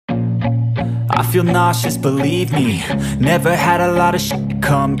I feel nauseous, believe me. Never had a lot of shit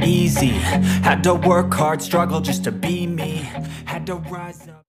come easy. Had to work hard, struggle just to be me. Had to rise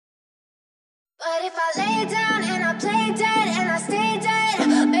up. But if I lay down and I play dead and I stay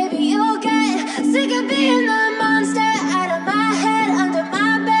dead, maybe you'll get sick of being the monster out of my head, under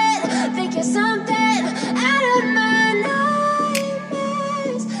my bed. Think you're something out of my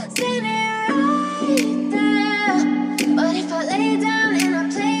nightmares, standing right there. But if I lay down and I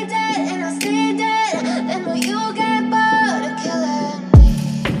play dead and I stay dead, then will you get bored of killing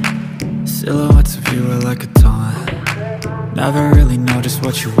me? Silhouettes of you are like a taunt. Never really know just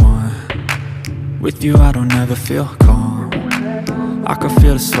what you want. With you I don't ever feel calm. I can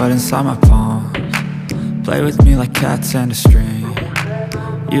feel the sweat inside my palms. Play with me like cats and a string.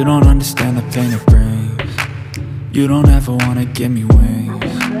 You don't understand the pain it brings. You don't ever wanna give me wings.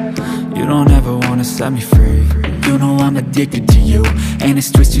 You don't ever wanna set me free. You know I'm addicted to you, and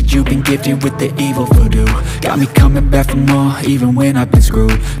it's twisted, you've been gifted with the evil voodoo. Got me coming back for more, even when I've been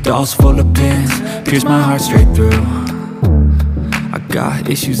screwed. Dolls full of pins, pierce my heart straight through. I got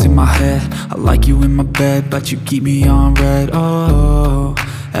issues in my head, I like you in my bed, but you keep me on red. Oh,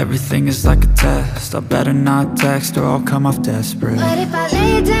 everything is like a test. I better not text or I'll come off desperate. But if I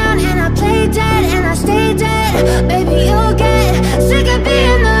lay down and I play dead and I stay dead, maybe you'll get sick of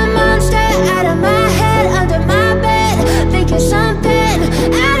being the monster out of my head, under my bed. Think you're something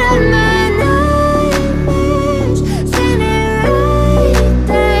out of my nightmares, standing right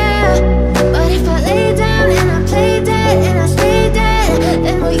there. But if I lay down and I play dead and I stay dead,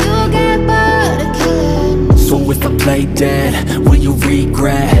 then will you get bored of killing me? So if I play dead, will you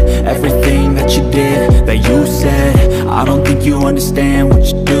regret everything that you did, that you said? I don't think you understand what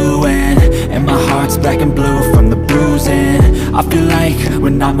you're doing, and my heart's black and blue from the bruising. I feel like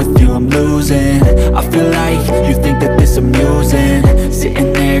when I'm with you I'm losing. I feel like you think that this amusing,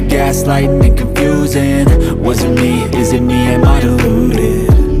 sitting there gaslighting and confusing. Was it me? Is it me? Am I deluded?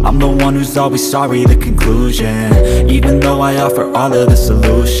 I'm the one who's always sorry, the conclusion. Even though I offer all of the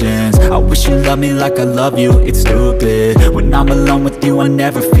solutions, I wish you loved me like I love you, it's stupid. When I'm alone with you I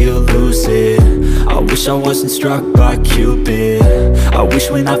never feel lucid. I wish I wasn't struck by Cupid. I wish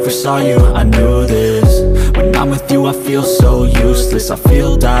when I first saw you I knew this. When I'm with you I feel so useless, I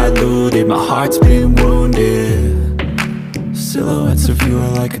feel diluted, my heart's been wounded. Silhouettes of you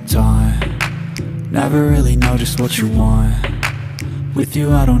are like a taunt. Never really know just what you want. With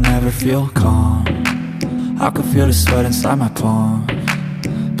you I don't ever feel calm. I can feel the sweat inside my palms.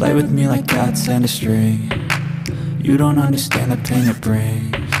 Play with me like cats and a string. You don't understand the pain it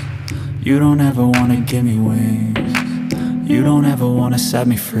brings. You don't ever wanna give me wings. You don't ever wanna set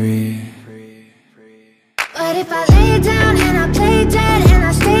me free. But if I lay down and I play dead and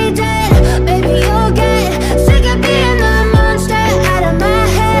I stay dead, maybe you'll get sick of being the monster out of my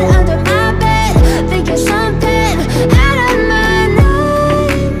head, under my bed. Think you're something out of my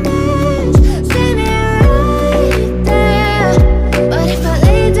nightmares, standing right there. But if I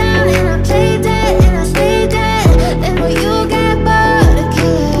lay down and I play dead and I stay dead, then will you get bored of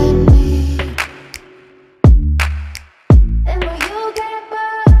killing me? Then will you get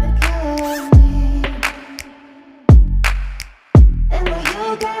bored of killing me? Then will you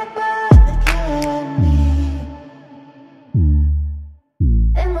get bored of killing me?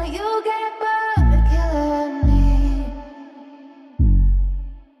 Then will you get bored of killing me?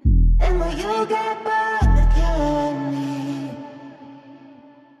 Then will you get bored of killing me?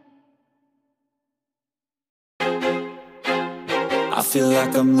 I feel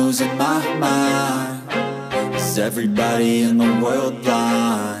like I'm losing my mind. Is everybody in the world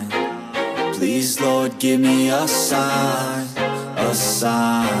blind? Please, Lord, give me a sign, a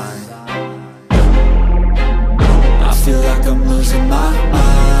sign. I feel like I'm losing my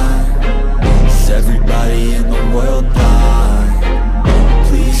mind. Is everybody in the world blind?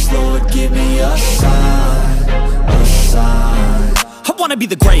 Please, Lord, give me a sign, a sign. I wanna be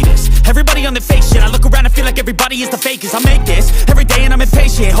the greatest. Everybody on the fake shit. I look around and feel like everybody is the fakest. I make this every day and I'm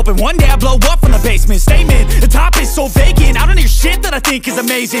impatient, hoping one day I blow up from the basement. Statement, the top is so vacant. I don't hear shit that I think is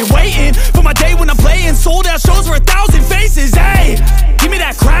amazing. Waiting for my day when I'm playing sold out shows for 1,000 faces. Hey, give me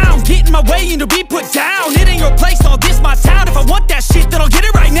that crown, get in my way and to be put down. It ain't your place, all this my town. If I want that shit, then I'll get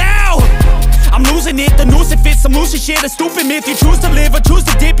it right now. I'm losing it, the noose it fits, I'm losing shit. A stupid myth, you choose to live or choose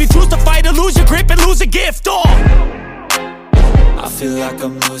to dip. You choose to fight or lose your grip and lose a gift. I feel like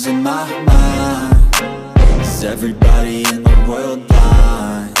I'm losing my mind. Is everybody in the world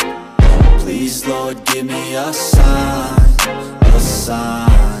blind? Please, Lord, give me a sign, a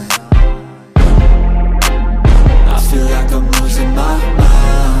sign. I feel like I'm losing my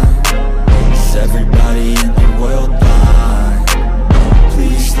mind. Is everybody in the world blind?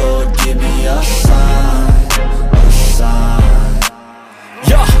 Please, Lord, give me a sign.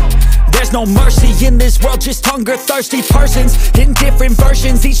 no mercy in this world, just hunger-thirsty persons in different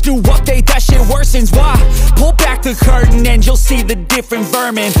versions, each new update, that shit worsens. Why? Pull back the curtain and you'll see the different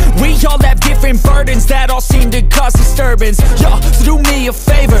vermin. We all have different burdens that all seem to cause disturbance. Yo, so do me a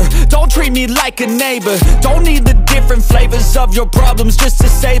favor, don't treat me like a neighbor. Don't need the different flavors of your problems just to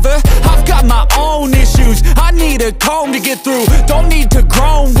savor. I've got my own issues, I need a comb to get through. Don't need to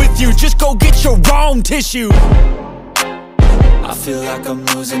groan with you, just go get your own tissue. I feel like I'm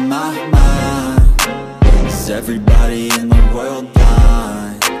losing my mind. Is everybody in the world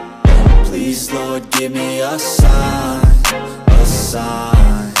blind? Please, Lord, give me a sign, a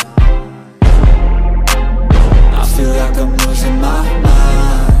sign. I feel like I'm losing my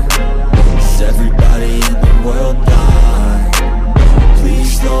mind. Is everybody in the world blind?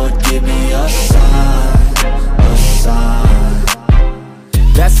 Please, Lord, give me a sign, a sign.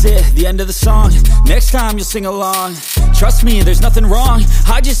 That's it, the end of the song. Next time you'll sing along. Trust me, there's nothing wrong,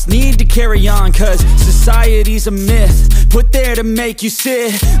 I just need to carry on. Cause society's a myth, put there to make you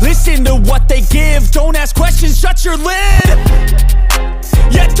sit. Listen to what they give, don't ask questions, shut your lid.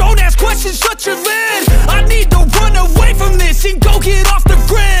 Yeah, don't ask questions, shut your lid. I need to run away from this and go get off the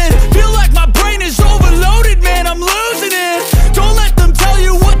grid. Feel like my brain is overloaded, man, I'm losing it. Don't let them tell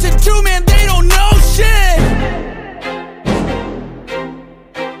you what to do, man, they don't know shit.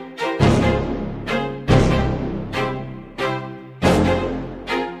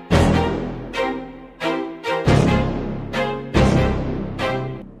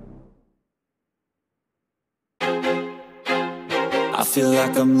 I feel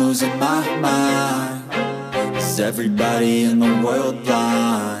like I'm losing my mind. Is everybody in the world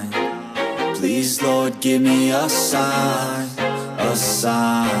blind? Please, Lord, give me a sign, a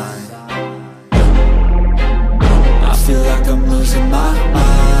sign. I feel like I'm losing my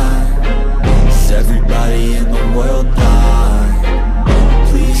mind. Is everybody in the world blind?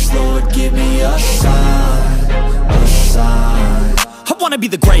 Please, Lord, give me a sign, a sign. I wanna be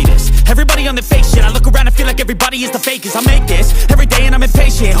the greatest, everybody on the fake shit. I look around and feel like everybody is the fakest. I make this every day and I'm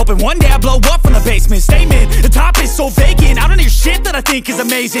impatient, hoping one day I blow up from the basement. Statement, the top is so vacant, I don't hear shit that I think is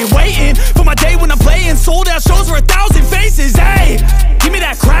amazing. Waiting for my day when I'm playing sold out shows for 1,000 faces. Hey, give me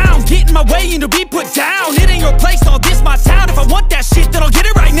that crown, get in my way and to be put down. It ain't your place, all this my town. If I want that shit, then I'll get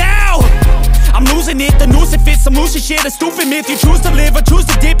it right now. I'm losing it, the noose it fits, I'm losing shit. A stupid myth, you choose to live or choose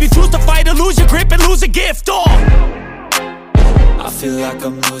to dip. You choose to fight or lose your grip and lose a gift. I feel like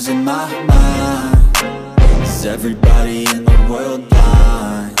I'm losing my mind. Is everybody in the world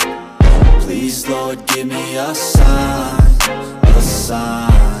blind? Please, Lord, give me a sign, a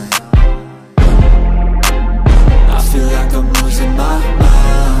sign. I feel like I'm losing my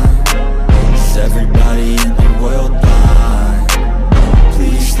mind. Is everybody in the world blind?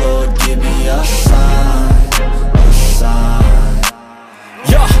 Please, Lord, give me a sign, a sign.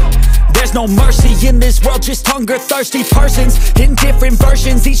 Yeah. There's no mercy in this world, just hunger-thirsty persons in different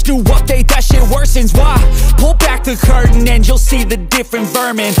versions, each new update, that shit worsens. Why? Pull back the curtain and you'll see the different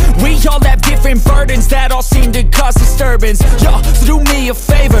vermin. We all have different burdens that all seem to cause disturbance. Yo, so do me a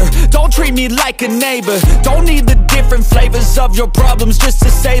favor, don't treat me like a neighbor. Don't need the different flavors of your problems just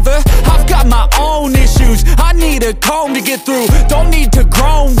to savor. I've got my own issues, I need a comb to get through. Don't need to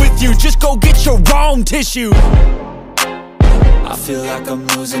groan with you, just go get your own tissue. I feel like I'm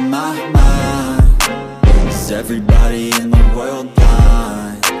losing my mind. Is everybody in the world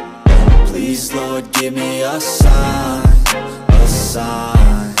blind? Please, Lord, give me a sign, a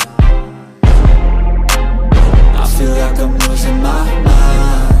sign. I feel like I'm losing my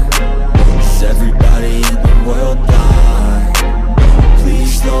mind. Is everybody in the world blind?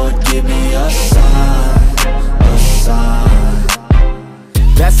 Please, Lord, give me a sign, a sign.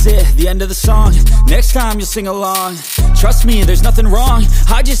 That's it, the end of the song. Next time you'll sing along. Trust me, there's nothing wrong,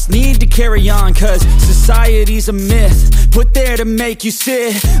 I just need to carry on. Cause society's a myth, put there to make you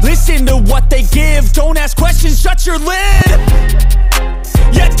sit. Listen to what they give, don't ask questions, shut your lid.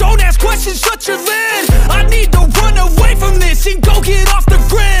 Yeah, don't ask questions, shut your lid. I need to run away from this and go get off the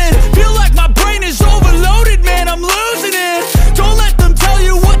grid. Feel like my brain is overloaded, man, I'm losing it. Don't let them tell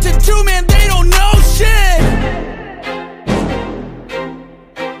you what to do, man, they don't know shit.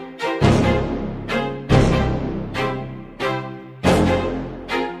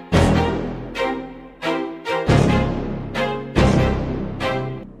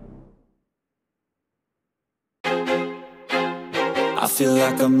 I feel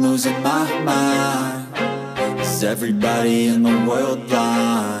like I'm losing my mind. Is everybody in the world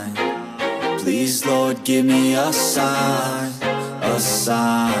blind? Please, Lord, give me a sign, a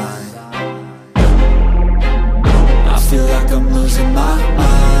sign. I feel like I'm losing my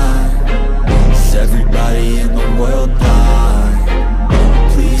mind. Is everybody in the world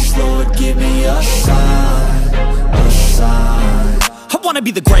blind? Please, Lord, give me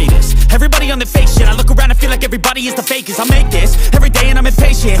be the greatest. Everybody on the fake shit, I look around and feel like everybody is the fakest. I make this every day and I'm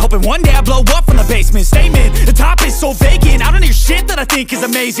impatient, hoping one day I blow up from the basement. Statement, the top is so vacant, I don't hear shit that I think is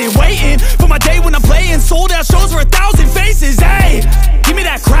amazing. Waiting for my day when I'm playing sold out shows for 1,000 faces. Hey, give me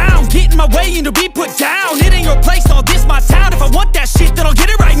that crown, get in my way and to be put down. It ain't your place, all this my town. If I want that shit, then I'll get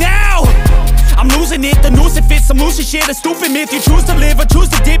it right now. I'm losing it, the noose it fits, I'm losing shit. A stupid myth, you choose to live or choose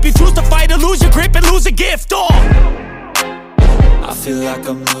to dip. You choose to fight or lose your grip and lose a gift. I feel like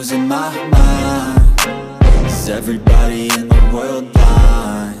I'm losing my mind. Is everybody in the world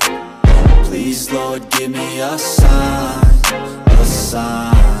blind? Please, Lord, give me a sign, a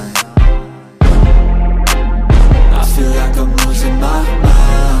sign. I feel like I'm losing my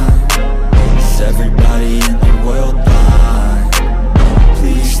mind. Is everybody in the world blind?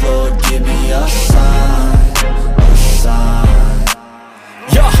 Please, Lord, give me a sign, a sign.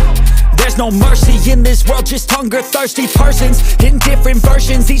 Yeah. There's no mercy in this world, just hunger-thirsty persons in different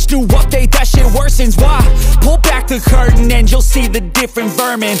versions. Each new update, that shit worsens. Why? Pull back the curtain and you'll see the different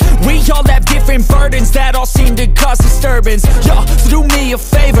vermin. We all have different burdens that all seem to cause disturbance. Yo, so do me a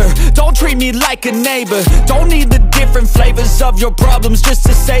favor, don't treat me like a neighbor. Don't need the different flavors of your problems just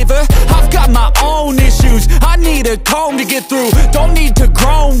to savor. I've got my own issues, I need a comb to get through. Don't need to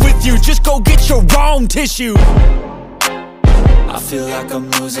groan with you, just go get your own tissue. I feel like I'm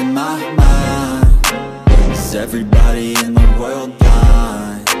losing my mind. Is everybody in the world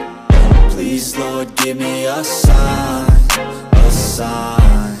blind? Please, Lord, give me a sign, a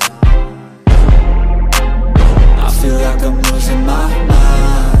sign. I feel like I'm losing my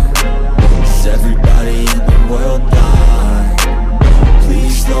mind. Is everybody in the world blind?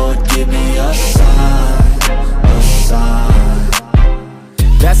 Please, Lord, give me a sign, a sign.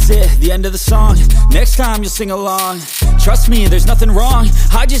 That's it, the end of the song. Next time you'll sing along. Trust me, there's nothing wrong,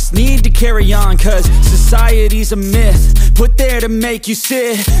 I just need to carry on. Cause society's a myth, put there to make you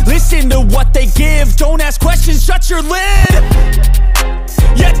sit. Listen to what they give, don't ask questions, shut your lid.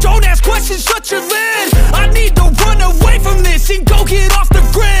 Yeah, don't ask questions, shut your lid. I need to run away from this and go get off the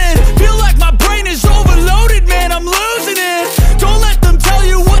grid. Feel like my brain is overloaded, man, I'm losing it. Don't let them tell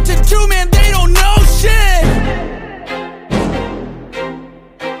you what to do, man, they don't know shit.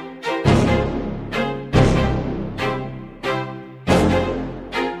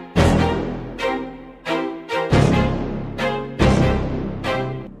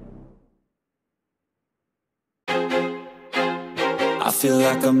 I feel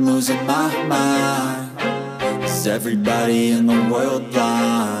like I'm losing my mind. Is everybody in the world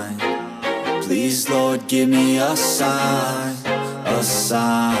blind? Please, Lord, give me a sign, a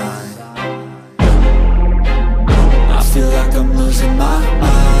sign. I feel like I'm losing my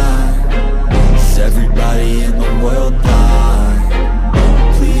mind. Is everybody in the world blind?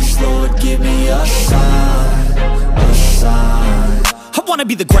 Please, Lord, give me a sign, a sign. I wanna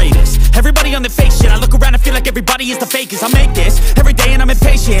be the greatest. Everybody on the fake shit, I look around and feel like everybody is the fakest. I make this every day and I'm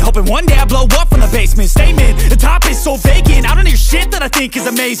impatient, hoping one day I blow up from the basement. Statement, the top is so vacant, I don't hear shit that I think is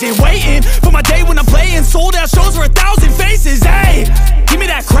amazing. Waiting for my day when I'm playing sold out shows for 1,000 faces. Hey, give me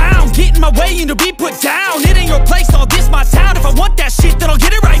that crown, get in my way and to be put down. It ain't your place, all this my town. If I want that shit, then I'll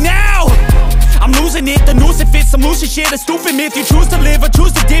get it right now. I'm losing it, the noose it fits, I'm losing shit. A stupid myth, you choose to live or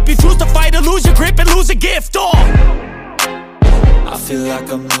choose to dip. You choose to fight or lose your grip and lose a gift. I feel like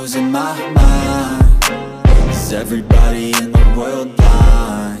I'm losing my mind. Is everybody in the world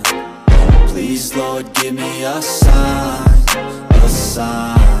blind? Please, Lord, give me a sign, a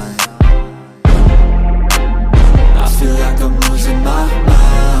sign. I feel like I'm losing my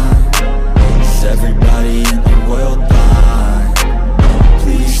mind. Is everybody in the world blind?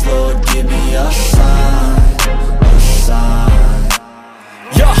 Please, Lord, give me a sign, a sign.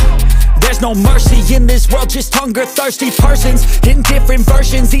 Yeah. There's no mercy in this world, just hunger-thirsty persons in different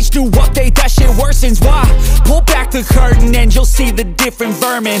versions. Each new update, that shit worsens. Why? Pull back the curtain and you'll see the different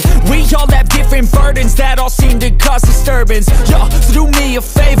vermin. We all have different burdens that all seem to cause disturbance. Yo, so do me a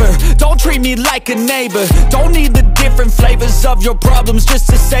favor, don't treat me like a neighbor. Don't need the different flavors of your problems just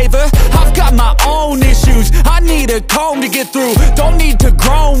to savor. I've got my own issues, I need a comb to get through. Don't need to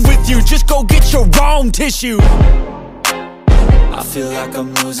groan with you, just go get your own tissue. I feel like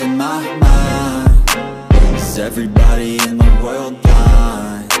I'm losing my mind. Is everybody in the world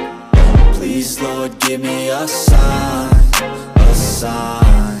blind? Please, Lord, give me a sign, a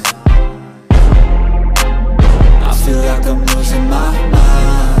sign. I feel like I'm losing my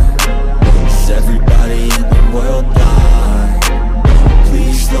mind. Is everybody in the world blind?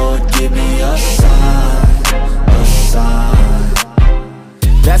 Please, Lord, give me a sign, a sign.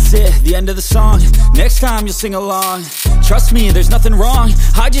 That's it, the end of the song. Next time you'll sing along. Trust me, there's nothing wrong.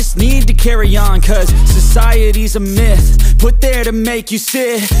 I just need to carry on, cause society's a myth put there to make you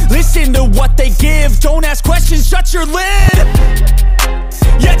sit. Listen to what they give. Don't ask questions, shut your lid.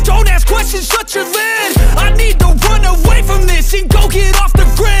 Yeah, don't ask questions, shut your lid. I need to run away from this and go get off the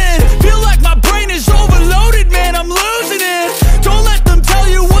grid. Feel like my brain is overloaded, man, I'm losing it. Don't let them tell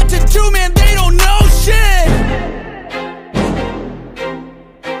you what to do, man, they don't know shit.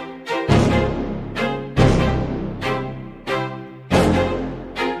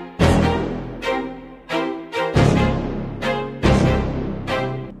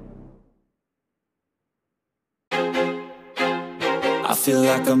 I feel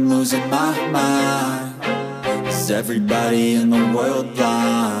like I'm losing my mind. Is everybody in the world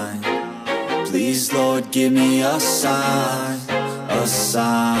blind? Please, Lord, give me a sign, a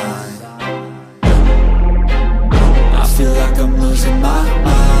sign. I feel like I'm losing my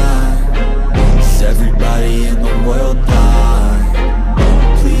mind. Is everybody in the world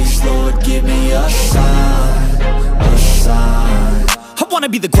blind? Please, Lord, give me a sign, a sign. I wanna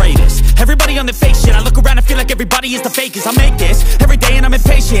be the greatest. Everybody on the fake shit. I look around and feel like everybody is the fakest. I make this every day and I'm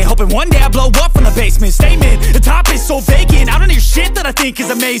impatient, hoping one day I blow up from the basement. Statement, the top is so vacant. I don't hear shit that I think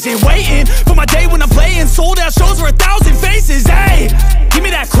is amazing. Waiting for my day when I'm playing sold out shows for 1,000 faces. Hey, give me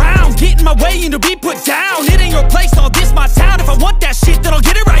that crown, get in my way and to be put down. It ain't your place, all this my town. If I want that shit, then I'll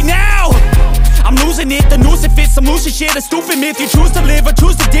get it right now. I'm losing it, the noose it fits. I'm losing shit, a stupid myth. You choose to live or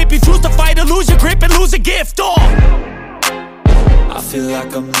choose to dip. You choose to fight or lose your grip and lose a gift. I feel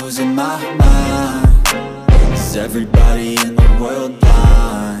like I'm losing my mind. Is everybody in the world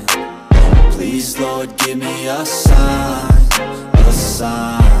blind? Please, Lord, give me a sign, a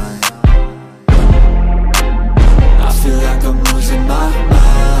sign. I feel like I'm losing my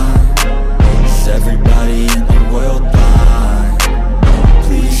mind. Is everybody in the world blind?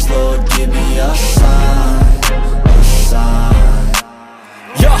 Please, Lord, give me a sign, a sign.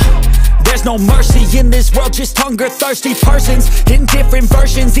 Yeah. There's no mercy in this world, just hunger-thirsty persons in different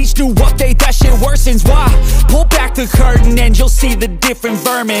versions, each new update, that shit worsens. Why? Pull back the curtain and you'll see the different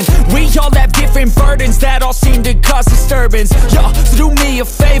vermin. We all have different burdens that all seem to cause disturbance. Yo, so do me a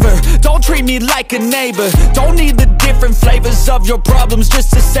favor, don't treat me like a neighbor. Don't need the different flavors of your problems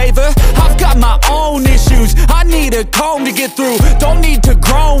just to savor. I've got my own issues, I need a comb to get through. Don't need to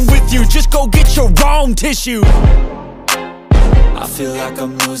groan with you, just go get your own tissue. I feel like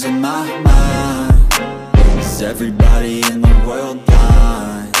I'm losing my mind. Is everybody in the world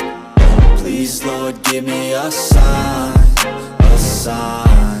blind? Please, Lord, give me a sign, a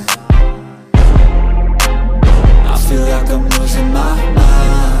sign. I feel like I'm losing my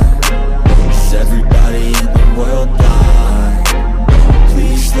mind. Is everybody in the world blind?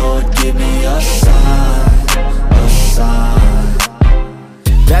 Please, Lord, give me a sign, a sign.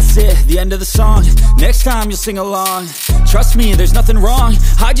 That's it, the end of the song. Next time you'll sing along. Trust me, there's nothing wrong.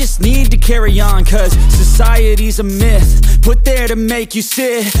 I just need to carry on, cause society's a myth put there to make you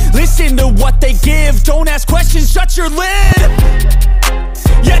sit. Listen to what they give. Don't ask questions, shut your lid.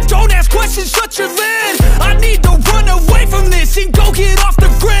 Yeah, don't ask questions, shut your lid. I need to run away from this and go get off the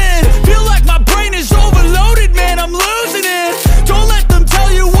grid. Feel like my brain is overloaded, man, I'm losing it. Don't let them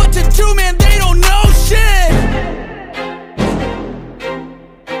tell you what to do, man, they don't know shit.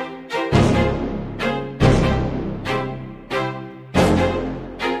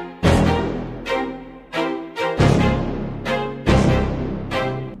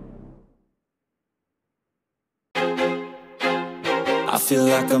 I feel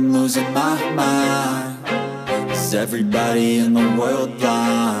like I'm losing my mind. Is everybody in the world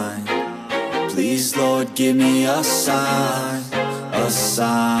blind? Please, Lord, give me a sign, a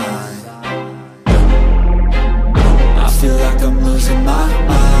sign. I feel like I'm losing my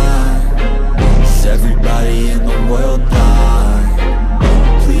mind. Is everybody in the world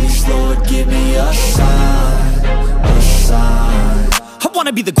blind? Please, Lord, give me a sign, a sign. I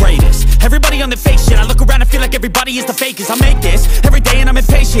wanna be the greatest. Everybody on the fake shit. I look around and feel like everybody is the fakest. I make this every day and I'm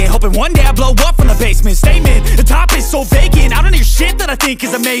impatient, hoping one day I blow up from the basement. Statement, the top is so vacant. I don't hear shit that I think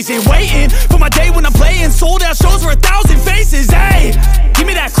is amazing. Waiting for my day when I'm playing sold out shows for 1,000 faces. Hey, give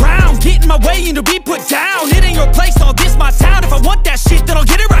me that crown, get in my way and to be put down. It ain't your place, all this my town. If I want that shit, then I'll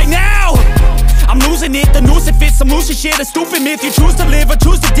get it right now. I'm losing it, the noose it fits. I'm losing shit, a stupid myth. You choose to live or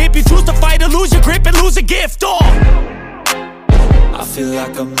choose to dip. You choose to fight or lose your grip and lose a gift. I feel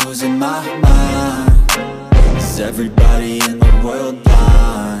like I'm losing my mind. Is everybody in the world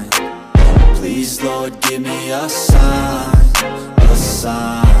blind? Please, Lord, give me a sign, a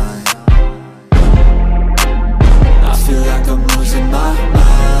sign. I feel like I'm losing my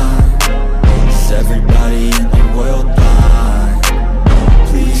mind. Is everybody in the world blind?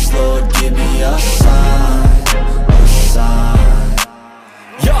 Please,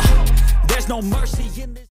 no mercy in this